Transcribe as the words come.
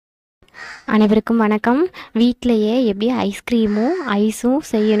அனைவருக்கும் வணக்கம். வீட்டிலேயே எப்படி ஐஸ்கிரீமும் ஐஸும்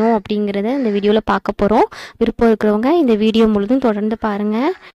செய்யணும் அப்படிங்கிறத இந்த வீடியோவில் பார்க்க போகிறோம். விருப்பம் இருக்கிறவங்க இந்த வீடியோ முழுதும் தொடர்ந்து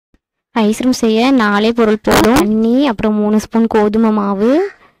பாருங்கள். ஐஸ்கிரீம் செய்ய 4 பொருள் போதும். தண்ணி, அப்புறம் 3 ஸ்பூன் கோதுமை மாவு,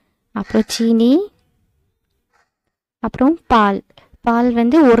 அப்புறம் சீனி, அப்புறம் பால். பால்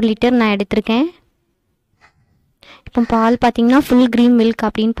வந்து 1 லிட்டர் நான் எடுத்திருக்கேன். இப்போ பால் பார்த்திங்கன்னா ஃபுல் க்ரீம் மில்க்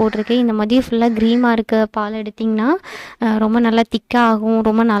அப்படின்னு போட்டிருக்கேன். இந்த மாதிரி ஃபுல்லாக க்ரீமாக இருக்க பால் எடுத்திங்கன்னா ரொம்ப நல்லா திக்காக ஆகும்,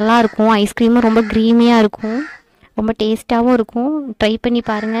 ரொம்ப நல்லாயிருக்கும். ஐஸ்கிரீமும் ரொம்ப க்ரீமியாக இருக்கும், ரொம்ப டேஸ்ட்டாகவும் இருக்கும். ட்ரை பண்ணி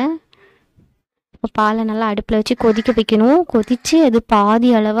பாருங்கள். இப்போ பாலை நல்லா அடுப்பில் வச்சு கொதிக்க வைக்கணும். கொதித்து அது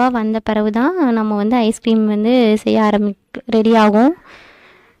பாதி அளவாக வந்த பிறகு தான் நம்ம வந்து ஐஸ்கிரீம் வந்து செய்ய ரெடி ஆகும்.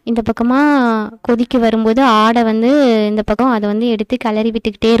 இந்த பக்கமாக கொதிக்க வரும்போது ஆடை வந்து இந்த பக்கம் அதை வந்து எடுத்து கிளறி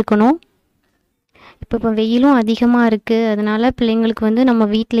விட்டுக்கிட்டே இருக்கணும். இப்போ வெயிலும் அதிகமாக இருக்குது, அதனால் பிள்ளைங்களுக்கு வந்து நம்ம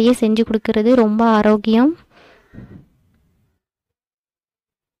வீட்டிலையே செஞ்சு கொடுக்கறது ரொம்ப ஆரோக்கியம்.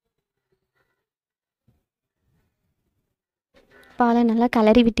 பாலை நல்லா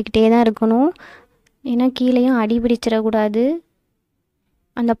கிளறி விட்டுக்கிட்டே தான் இருக்கணும், ஏன்னா கீழேயும் அடி பிடிச்சிடக்கூடாது.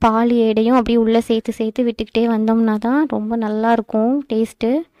 அந்த பால் ஏடையும் அப்படியே உள்ளே சேர்த்து சேர்த்து விட்டுக்கிட்டே வந்தோம்னா தான் ரொம்ப நல்லாயிருக்கும்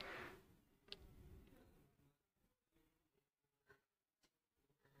டேஸ்ட்டு.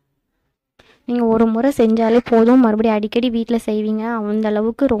 நீங்கள் ஒரு முறை செஞ்சாலே போதும், மறுபடியும் அடிக்கடி வீட்டில் செய்வீங்க. அந்த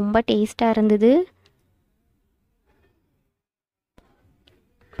அளவுக்கு ரொம்ப டேஸ்ட்டாக இருந்தது.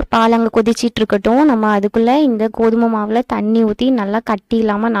 பால் அங்கே கொதிச்சிட்டு இருக்கட்டும். நம்ம அதுக்குள்ளே இந்த கோதுமை மாவில் தண்ணி ஊற்றி நல்லா கட்டி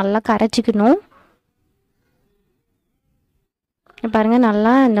இல்லாமல் நல்லா கரைச்சிக்கணும். பாருங்கள்,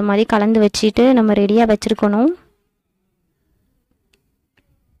 நல்லா இந்த மாதிரி கலந்து வச்சுட்டு நம்ம ரெடியாக வச்சுருக்கணும்.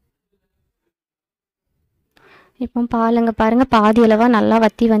 இப்போ பால் அங்கே பாருங்கள் பாதி அளவாக நல்லா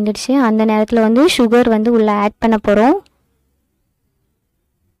வற்றி வந்துடுச்சு. அந்த நேரத்தில் வந்து சுகர் வந்து உள்ளே ஆட் பண்ண போகிறோம்.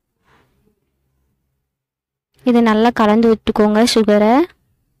 இதை நல்லா கலந்து விட்டுக்கோங்க சுகரை.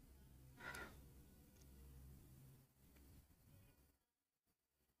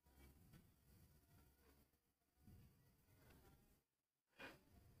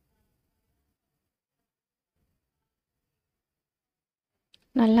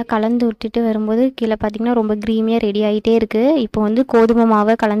 நல்லா கலந்து விட்டுட்டு வரும்போது கீழே பார்த்திங்கன்னா ரொம்ப க்ரீமியாக ரெடி ஆகிட்டே இருக்குது. இப்போ வந்து கோதுமை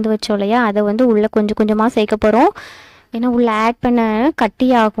மாவை கலந்து வச்சோம் இல்லையா, அதை வந்து உள்ளே கொஞ்சம் கொஞ்சமாக சேர்க்க போகிறோம். ஏன்னா உள்ளே ஆட் பண்ண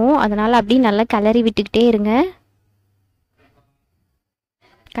கட்டியாகும், அதனால் அப்படியே நல்லா கிளறி விட்டுக்கிட்டே இருங்க.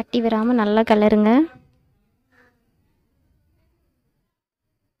 கட்டி வராமல் நல்லா கிளறுங்க.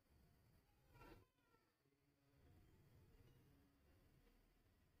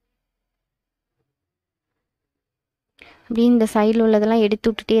 அப்படி இந்த சைடில் உள்ளதெல்லாம் எடுத்து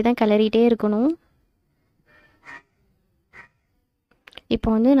விட்டுட்டே தான் கிளறிட்டே இருக்கணும். இப்போ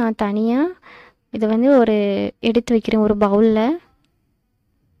வந்து நான் தனியாக இதை வந்து எடுத்து வைக்கிறேன். ஒரு பவுலில்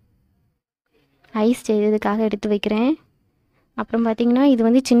ஐஸ் செய்கிறதுக்காக எடுத்து வைக்கிறேன். அப்புறம் பார்த்திங்கன்னா இது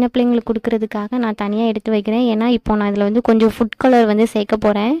வந்து சின்ன பிள்ளைங்களுக்கு கொடுக்கறதுக்காக நான் தனியாக எடுத்து வைக்கிறேன். ஏன்னா இப்போ நான் இதில் வந்து கொஞ்சம் ஃபுட் கலர் வந்து சேர்க்க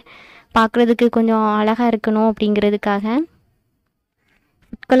போகிறேன், பார்க்குறதுக்கு கொஞ்சம் அழகாக இருக்கணும் அப்படிங்கிறதுக்காக.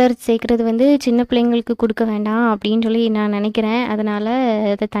 ஃபுட் கலர் சேர்க்குறது வந்து சின்ன பிள்ளைங்களுக்கு கொடுக்க வேண்டாம் அப்படின்னு சொல்லி நான் நினைக்கிறேன், அதனால்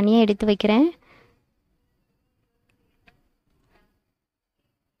அதை தனியாக எடுத்து வைக்கிறேன்.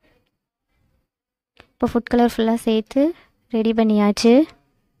 இப்போ ஃபுட் கலர் ஃபுல்லாக சேர்த்து ரெடி பண்ணியாச்சு.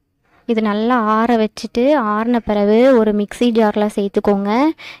 இது நல்லா ஆற வச்சுட்டு ஆறின பிறகு ஒரு மிக்ஸி ஜாரில் சேர்த்துக்கோங்க.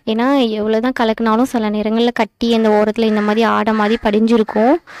 ஏன்னா எவ்வளோ தான் கலக்கினாலும் சில நேரங்களில் கட்டி அந்த ஓரத்தில் இந்த மாதிரி ஆடை மாதிரி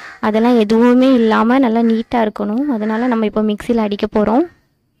படிஞ்சிருக்கும். அதெல்லாம் எதுவுமே இல்லாமல் நல்லா நீட்டாக இருக்கணும். அதனால் நம்ம இப்போ மிக்ஸியில் அடிக்க போகிறோம்.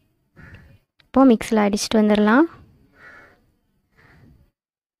 இப்போது மிக்ஸியில் அடிச்சுட்டு வந்துடலாம்.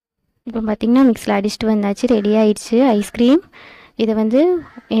 இப்போ பார்த்திங்கன்னா மிக்ஸியில் அடிச்சுட்டு வந்தாச்சு, ரெடி ஆயிடுச்சு ஐஸ்கிரீம். இதை வந்து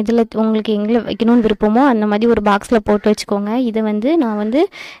இதில் உங்களுக்கு எங்கே வைக்கணும்னு விருப்பமோ அந்த மாதிரி ஒரு பாக்ஸில் போட்டு வச்சுக்கோங்க. இதை வந்து நான் வந்து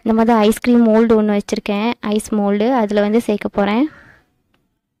இந்த மாதிரி ஐஸ்கிரீம் மோல்டு ஒன்று வச்சுருக்கேன், ஐஸ் மோல்டு, அதில் வந்து சேர்க்க போகிறேன்.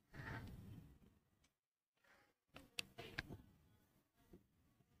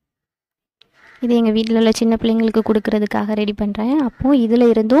 இது எங்கள் வீட்டில் உள்ள சின்ன பிள்ளைங்களுக்கு கொடுக்கறதுக்காக ரெடி பண்ணுறேன். அப்போது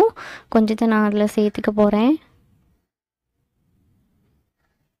இதில் இருந்தும் கொஞ்சத்தை நான் அதில் சேர்த்துக்க போகிறேன்.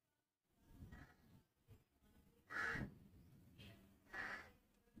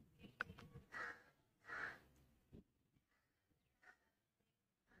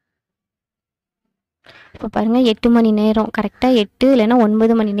 இப்போ பாருங்கள் 8 மணி நேரம், கரெக்டாக 8 இல்லைன்னா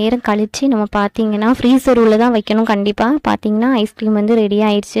 9 மணி நேரம் கழித்து நம்ம பார்த்திங்கன்னா ஃப்ரீசர் உள்ளே தான் வைக்கணும் கண்டிப்பாக. பார்த்திங்கன்னா ஐஸ்கிரீம் வந்து ரெடி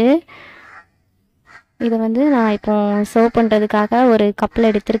ஆயிடுச்சு. இதை வந்து நான் இப்போ சர்வ் பண்ணுறதுக்காக ஒரு கப்பில்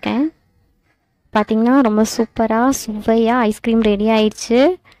எடுத்திருக்கேன். பார்த்திங்கன்னா ரொம்ப சூப்பராக சுவையாக ஐஸ்கிரீம் ரெடி ஆயிடுச்சு.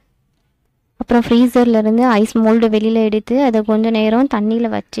 அப்புறம் ஃப்ரீசர்லேருந்து ஐஸ் மோல்டு வெளியில் எடுத்து அதை கொஞ்சம் நேரம்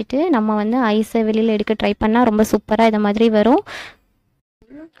தண்ணியில் வச்சுட்டு நம்ம வந்து ஐஸை வெளியில் எடுக்க ட்ரை பண்ணால் ரொம்ப சூப்பராக இதை மாதிரி வரும்.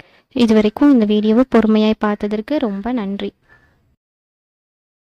 இது வரைக்கும் இந்த வீடியோவை பொறுமையாக பார்த்ததற்கு ரொம்ப நன்றி.